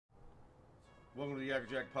Welcome to the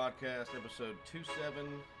Yackerjack Podcast, episode 27.2.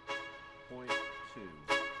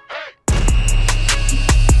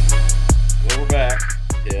 Well, we're back,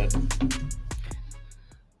 Ted.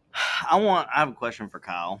 I have a question for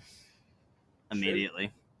Kyle immediately.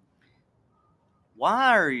 Sure.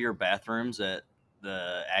 Why are your bathrooms at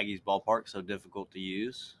the Aggies ballpark so difficult to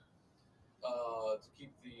use? To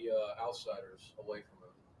keep the outsiders away from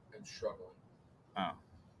it and struggling. Oh.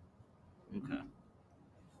 Okay.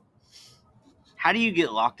 How do you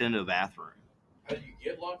get locked into a bathroom? How do you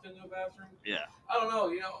get locked into a bathroom? Yeah. I don't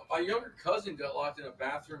know. My younger cousin got locked in a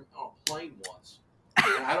bathroom on a plane once.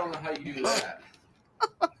 And I don't know how you do that.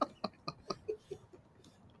 But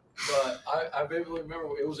I vividly remember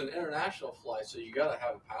it was an international flight, so you got to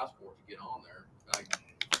have a passport to get on there.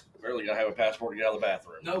 Barely got to have a passport to get out of the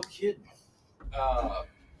bathroom. No kidding. How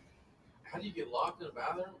do you get locked in a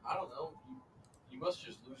bathroom? I don't know. You must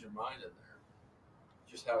just lose your mind in there.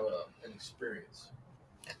 Just have an experience.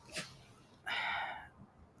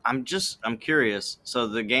 I'm curious. So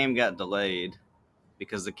the game got delayed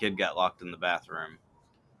because the kid got locked in the bathroom.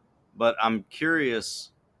 But I'm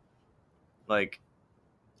curious, like,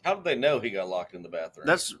 how did they know he got locked in the bathroom?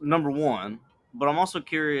 That's number one. But I'm also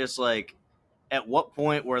curious, like, at what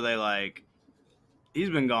point were they like, he's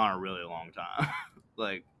been gone a really long time?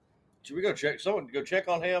 Like, should we go check? Someone go check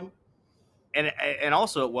on him? And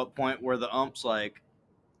also at what point were the umps like,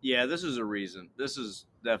 yeah, this is a reason. This is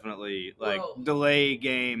definitely like delay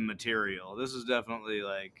game material. This is definitely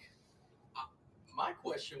like. My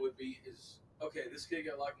question would be is, okay, this kid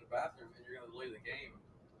got locked in the bathroom and you're going to delay the game.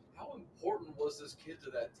 How important was this kid to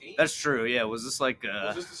that team? That's true. Yeah. Was this like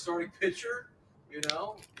was this the starting pitcher? You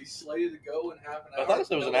know, he's slated to go in half an hour. I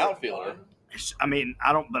thought it was an outfielder. I mean,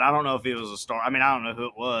 I don't know if he was a star. I mean, I don't know who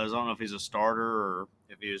it was. I don't know if he's a starter or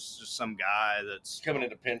if he was just some guy that's coming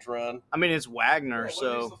into pinch run. I mean, it's Wagner, well,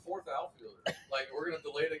 so. He's the fourth outfielder. Like, we're going to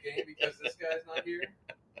delay the game because this guy's not here?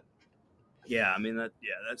 Yeah, I mean, that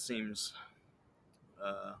seems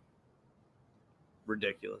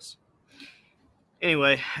ridiculous.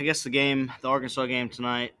 Anyway, I guess the Arkansas game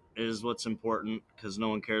tonight is what's important because no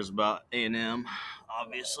one cares about A&M,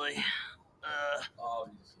 obviously.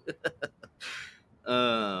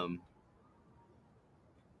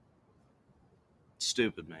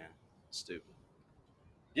 Stupid, man. Stupid.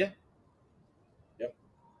 Yeah. Yep.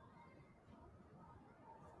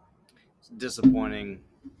 It's a disappointing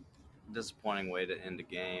way to end a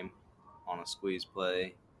game on a squeeze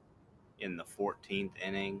play in the 14th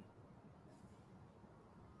inning.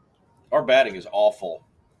 Our batting is awful.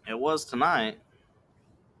 It was tonight.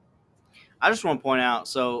 I just want to point out,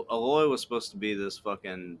 so Aloy was supposed to be this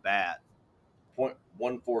fucking bat.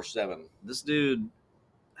 .147. This dude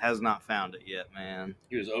has not found it yet, man.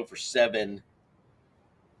 He was 0 for 7.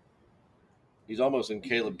 He's almost in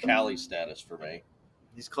Caleb Cali status for me.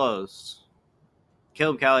 He's close.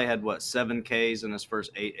 Caleb Cali had, 7 Ks in his first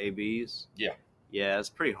 8 ABs? Yeah. Yeah, it's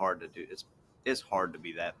pretty hard to do. It's hard to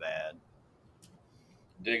be that bad.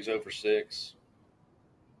 Diggs 0 for 6.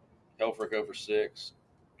 Helfrich 0 for 6.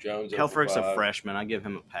 Jones 0 Helfrich's for 5. a freshman. I give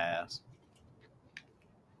him a pass.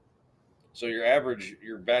 So your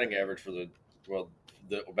batting average for the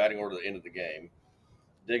batting order at the end of the game.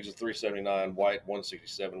 Diggs is 379, White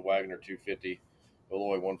 167, Wagner 250,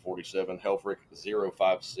 Malloy 147, Helfrich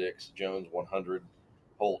 056, Jones 100,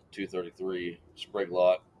 Holt 233,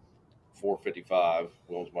 Spraglott 455,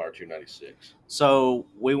 Wilmsmeyer 296. So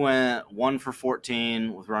we went 1 for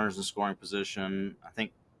 14 with runners in scoring position. I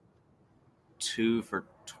think 2 for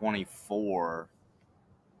 24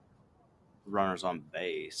 runners on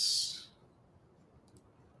base.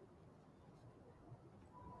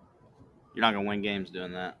 You're not going to win games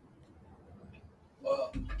doing that.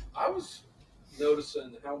 I was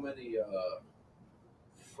noticing how many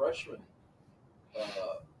freshmen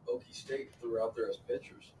Okie State threw out there as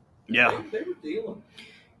pitchers. Yeah. They were dealing.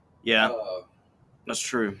 Yeah, that's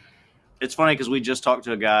true. It's funny because we just talked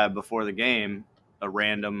to a guy before the game,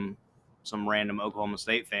 some random Oklahoma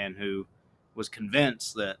State fan who was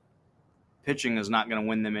convinced that pitching is not going to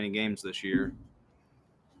win them any games this year.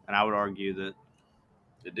 And I would argue that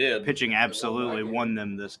it did. Pitching absolutely won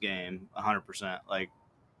them this game 100%. Like,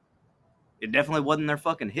 it definitely wasn't their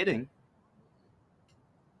fucking hitting.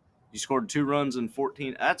 You scored 2 runs in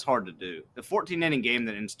 14. That's hard to do. The 14-inning game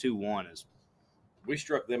that ends 2-1 is. We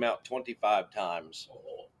struck them out 25 times.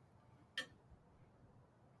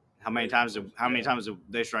 How many times did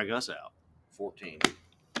they strike us out? 14.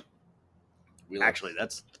 Actually,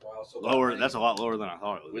 that's lower. That's a lot lower than I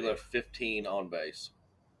thought it would be. We left 15 on base.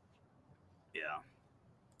 Yeah.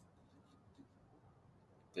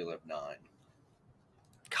 They left 9.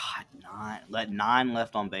 God. God, nine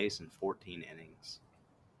left on base in 14 innings.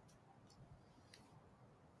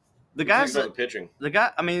 The guys the pitching.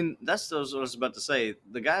 I mean, that's what I was about to say.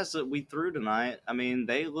 The guys that we threw tonight, I mean,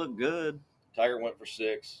 they look good. Tiger went for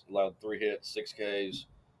 6, allowed 3 hits, 6 Ks,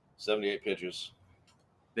 78 pitches.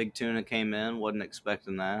 Big Tuna came in, wasn't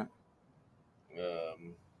expecting that.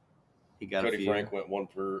 He got Cody a few. Frank went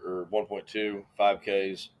 1.2, 5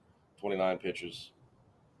 Ks, 29 pitches.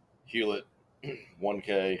 Hewlett, 1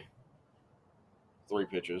 K, 3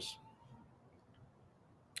 pitches.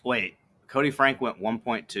 Wait, Cody Frank went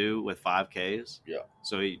 1.2 with 5 Ks? Yeah.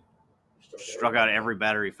 So he struck out every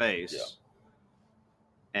batter he faced.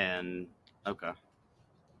 Yeah. And, okay.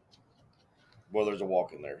 Well, there's a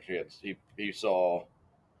walk in there. He saw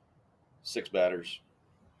 6 batters,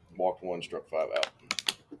 walked 1, struck 5 out.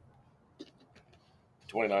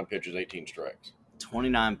 29 pitches, 18 strikes.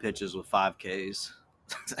 29 pitches with 5 Ks.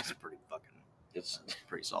 That's pretty fucking. That's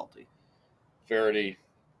pretty salty. Faraday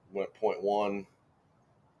went 0.1,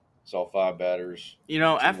 saw 5 batters. You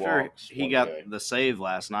know, 2 after walks, he 1 got K. the save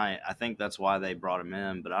last night, I think that's why they brought him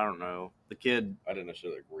in. But I don't know. The kid. I didn't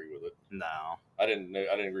necessarily agree with it. No. I didn't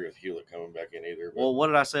agree with Hewlett coming back in either. But Well, what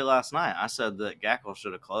did I say last night? I said that Gackle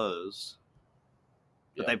should have closed.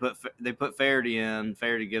 But they put Faraday in.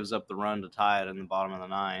 Faraday gives up the run to tie it in the bottom of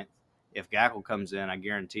the 9th. If Gackle comes in, I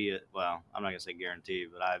guarantee it. Well, I'm not gonna say guarantee,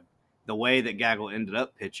 but the way that Gackle ended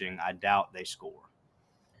up pitching, I doubt they score.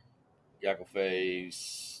 Gackle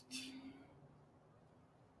faced.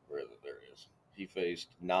 Where is it? There it is. He faced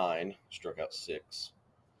 9, struck out 6.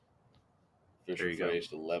 Fisher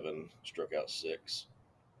faced 11, struck out 6.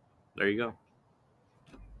 There you go.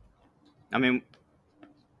 I mean,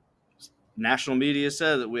 national media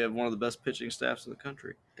said that we have one of the best pitching staffs in the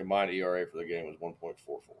country. Combined ERA for the game was 1.44.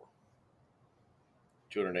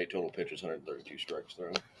 208 total pitches, 132 strikes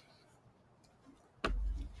thrown.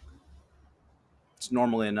 It's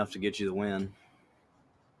normally enough to get you the win.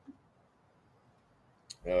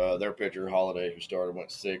 Their pitcher, Holiday, who started,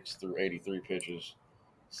 went 6 through 83 pitches,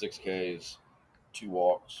 6 Ks, 2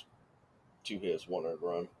 walks, 2 hits, 1 earned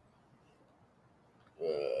run.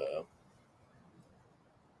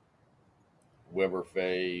 Weber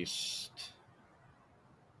faced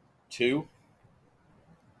 2,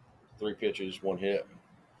 3 pitches, 1 hit.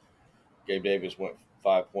 Gabe Davis went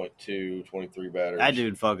 5.2, 23 batters. That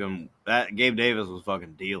dude Gabe Davis was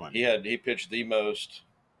fucking dealing. He pitched the most.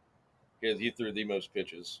 He threw the most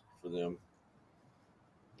pitches for them.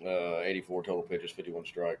 84 total pitches, 51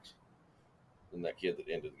 strikes. And that kid that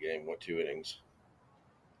ended the game went 2 innings.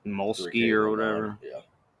 Molsky or whatever. Yeah.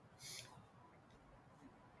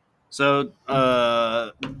 So,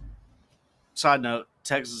 side note,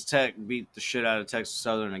 Texas Tech beat the shit out of Texas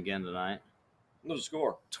Southern again tonight. What was the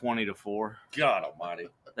score? 20-4. God almighty.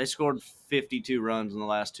 They scored 52 runs in the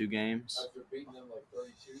last 2 games. After beating them like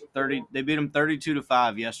 32. 30. They beat them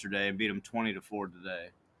 32-5 yesterday and beat them 20-4 today.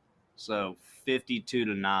 So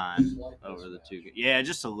 52-9 over the 2 games. Yeah,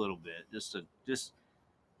 just a little bit. Just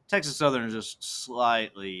Texas Southern is just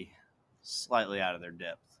slightly out of their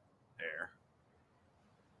depth there.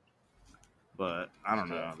 But I don't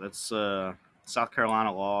know. That's South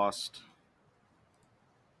Carolina lost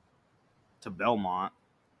to Belmont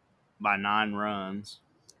by 9 runs.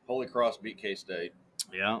 Holy Cross beat K-State.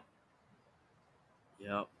 Yep.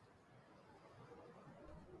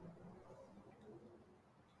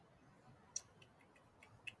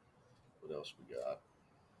 What else we got?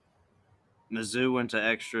 Mizzou went to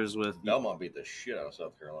extras with Belmont beat the shit out of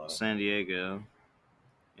South Carolina. San Diego.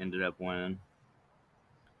 Ended up winning.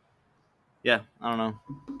 Yeah, I don't know.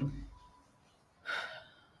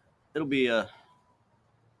 It'll be a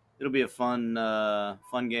fun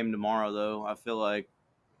game tomorrow, though. I feel like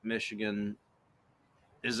Michigan's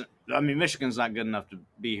not good enough to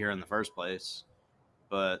be here in the first place,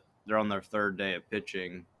 but they're on their 3rd day of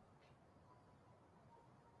pitching.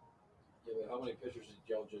 Yeah, but how many pitchers did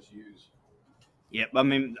y'all just use? Yep, I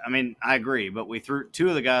mean, I agree, but we threw 2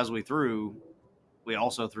 of the guys we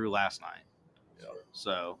also threw last night. Yeah.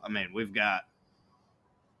 So, I mean, we've got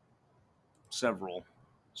several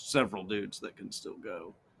dudes that can still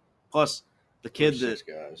go. Plus, the kid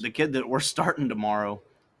that we're starting tomorrow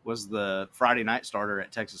was the Friday night starter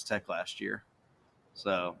at Texas Tech last year.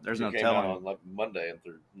 So there's no telling on like Monday and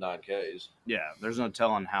threw 9 Ks. Yeah, there's no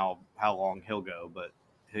telling how long he'll go, but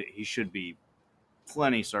he should be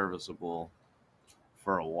plenty serviceable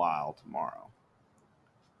for a while tomorrow.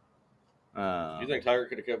 You think Tiger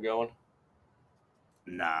could have kept going?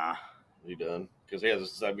 Nah. He done? Because he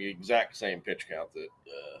has the exact same pitch count that.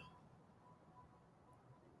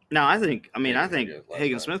 No, I think Hagen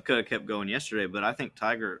night. Smith could have kept going yesterday, but I think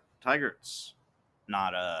Tiger's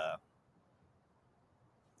not I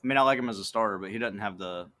mean, I like him as a starter, but he doesn't have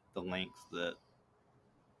the length that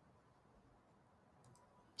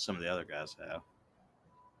some of the other guys have.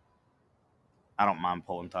 I don't mind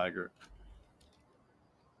pulling Tiger.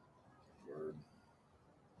 Word.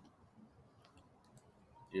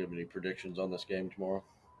 Do you have any predictions on this game tomorrow?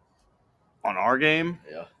 On our game,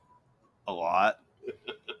 Yeah. a lot.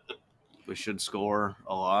 We should score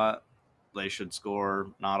a lot. They should score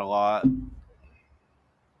not a lot.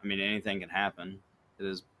 I mean, anything can happen.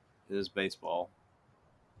 It is baseball.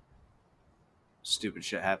 Stupid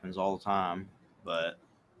shit happens all the time. But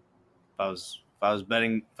if I was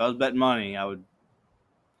betting money,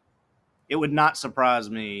 it would not surprise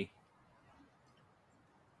me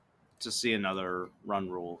to see another run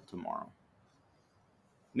rule tomorrow.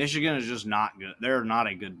 Michigan is just not good. They're not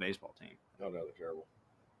a good baseball team. Oh, no, they're terrible.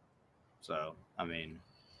 So, I mean,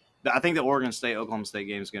 I think the Oregon State Oklahoma State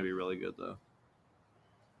game is going to be really good, though.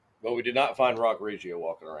 But we did not find Roc Riggio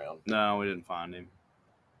walking around. No, we didn't find him.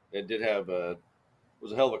 It did have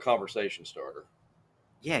was a hell of a conversation starter.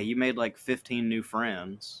 Yeah, you made like 15 new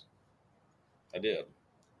friends. I did.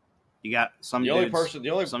 You got some The dude's, only person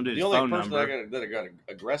phone that number. that got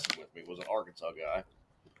aggressive with me was an Arkansas guy.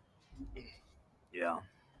 Yeah.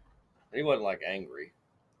 He wasn't like angry.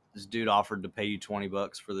 This dude offered to pay you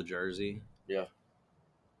 $20 for the jersey. Yeah.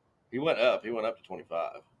 He went up. He went up to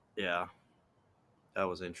 25. Yeah. That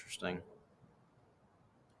was interesting.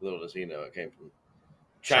 Little does he know it came from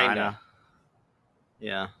China.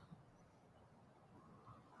 Yeah.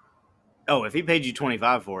 Oh, if he paid you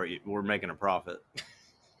 $25 for it, we're making a profit.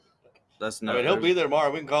 That's no. I mean, he'll be there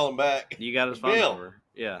tomorrow. We can call him back. You got his phone Bill. number.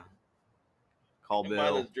 Yeah. Call Find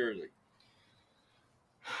Bill. his jersey.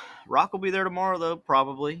 Rock will be there tomorrow, though,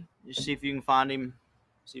 probably. Just see if you can find him.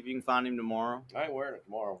 See if you can find him tomorrow. I ain't wearing it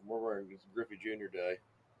tomorrow. We're wearing it's Griffey Jr. Day.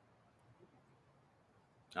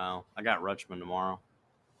 Oh, I got Rutschman tomorrow.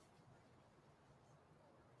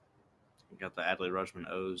 Got the Adley Rutschman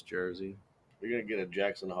O's jersey. You're going to get a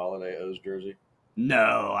Jackson Holiday O's jersey?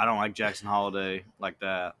 No, I don't like Jackson Holiday like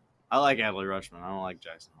that. I like Adley Rutschman. I don't like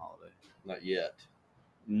Jackson Holiday. Not yet.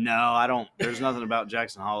 No, I don't. There's nothing about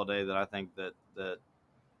Jackson Holiday that I think that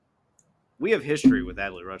we have history with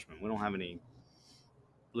Adley Rutschman. We don't have any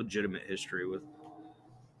legitimate history with.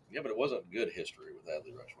 Yeah, but it wasn't good history with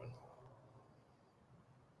Adley Rutschman.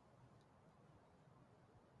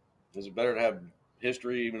 Is it better to have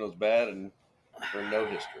history even though it's bad and or no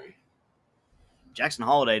history? Jackson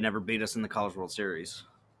Holiday never beat us in the College World Series.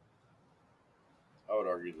 I would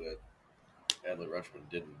argue that Adley Rutschman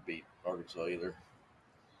didn't beat Arkansas either.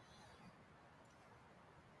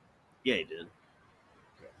 Yeah, he did.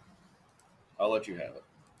 Okay. I'll let you have it.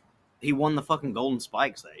 He won the fucking Golden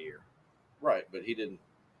Spikes that year. Right, but he didn't.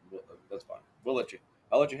 Well, that's fine. I'll let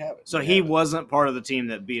you have it. So he wasn't part of the team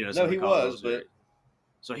that beat us. No, in the he College was, World Series.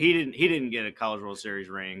 So he didn't get a College World Series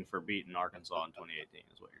ring for beating Arkansas in 2018.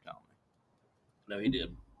 Is what you're telling me? No, he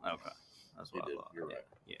did. Okay, that's what He I did. thought. You're right.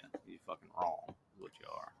 Yeah, you fucking wrong. Is what you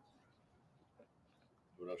are.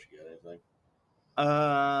 What else you got? Anything?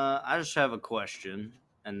 I just have a question,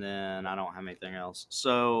 and then I don't have anything else.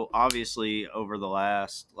 So obviously, over the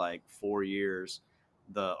last 4 years,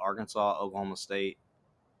 the Arkansas-Oklahoma State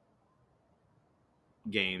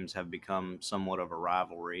games have become somewhat of a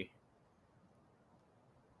rivalry.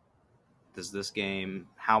 Does this game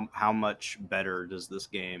how much better does this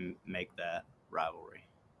game make that rivalry?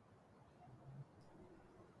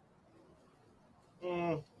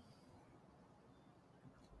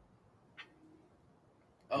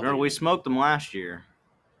 Remember, we smoked them last year.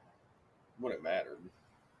 When it mattered.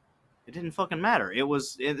 It didn't fucking matter. It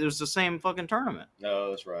was the same fucking tournament.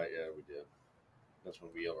 No, that's right. Yeah, we did. That's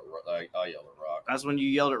when we yelled at I yelled at Rock. That's when you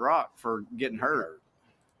yelled at Rock for getting hurt.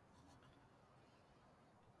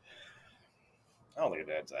 I don't think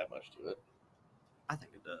it adds that much to it. I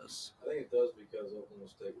think it does. I think it does because Oklahoma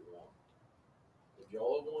State won. If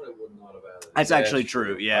y'all had won, it would not have added. That's actually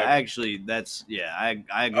true. Yeah, I agree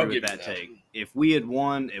with that take. If we had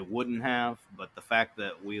won, it wouldn't have. But the fact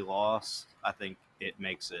that we lost, I think it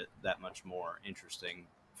makes it that much more interesting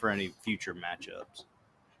for any future matchups.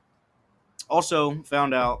 Also,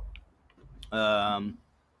 found out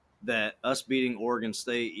that us beating Oregon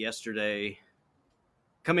State yesterday,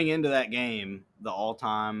 coming into that game, the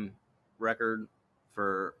all-time record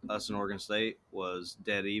for us in Oregon State was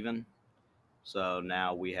dead even. So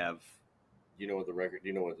now we have. You know what the record? Do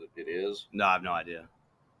you know what it is? No, I have no idea.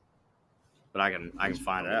 But I can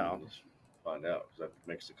find out. Find out because that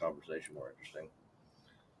makes the conversation more interesting.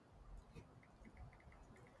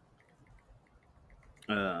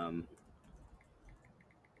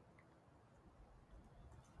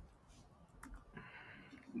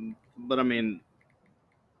 But I mean,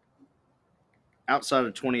 outside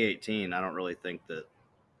of 2018, I don't really think that.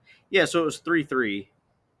 Yeah, so it was 3-3.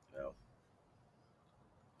 No.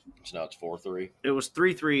 So now it's 4-3. It was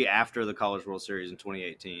 3-3 after the College World Series in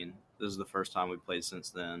 2018. This is the first time we played since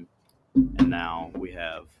then, and now we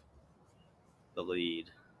have the lead.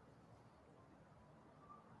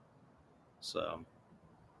 So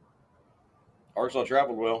Arkansas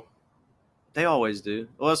traveled well. they always do.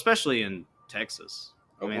 Well, especially in Texas.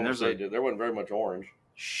 I mean, there's a there wasn't very much orange.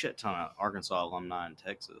 shit ton of Arkansas alumni in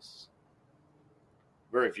Texas.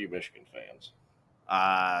 Very few Michigan fans.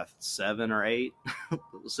 7 or 8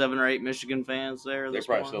 Michigan fans there. They this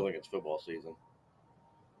probably morning. still think it's football season.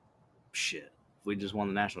 Shit. If we just won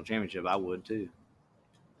the national championship, I would too.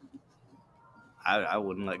 I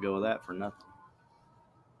wouldn't let go of that for nothing.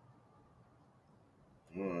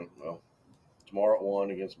 Well, tomorrow at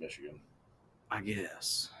 1 against Michigan. I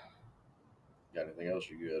guess. Got anything else?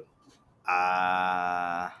 You good?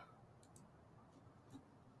 I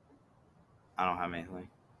don't have anything.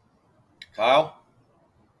 Kyle?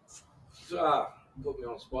 Put me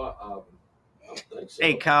on the spot. I don't think so.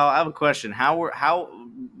 Hey, Kyle, I have a question. How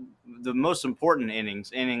the most important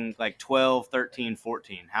innings, inning like 12, 13,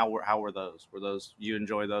 14, how were those? Were those, you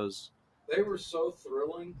enjoy those? They were so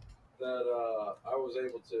thrilling that I was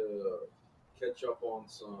able to catch up on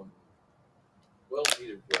some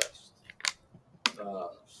well-needed rest.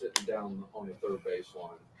 Sitting down on the third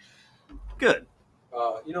baseline. Good.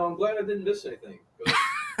 I'm glad I didn't miss anything.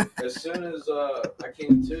 As soon as I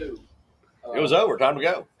came to, It was over. Time to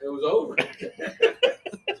go. It was over.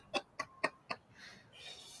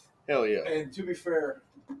 Hell yeah. And to be fair,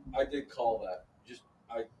 I did call that.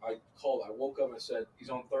 I called. I woke up and said, he's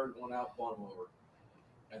on third, 1 out, bunt him over.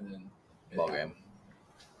 And then Ball game.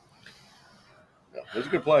 Yeah, it was a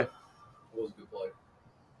good play. It was a good play.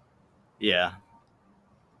 Yeah.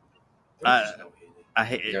 There's just no hitting. I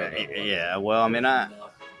hate. Yeah. Well, I mean, I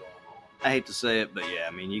hate to say it, but yeah,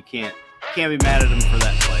 I mean, you can't be mad at him for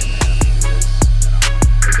that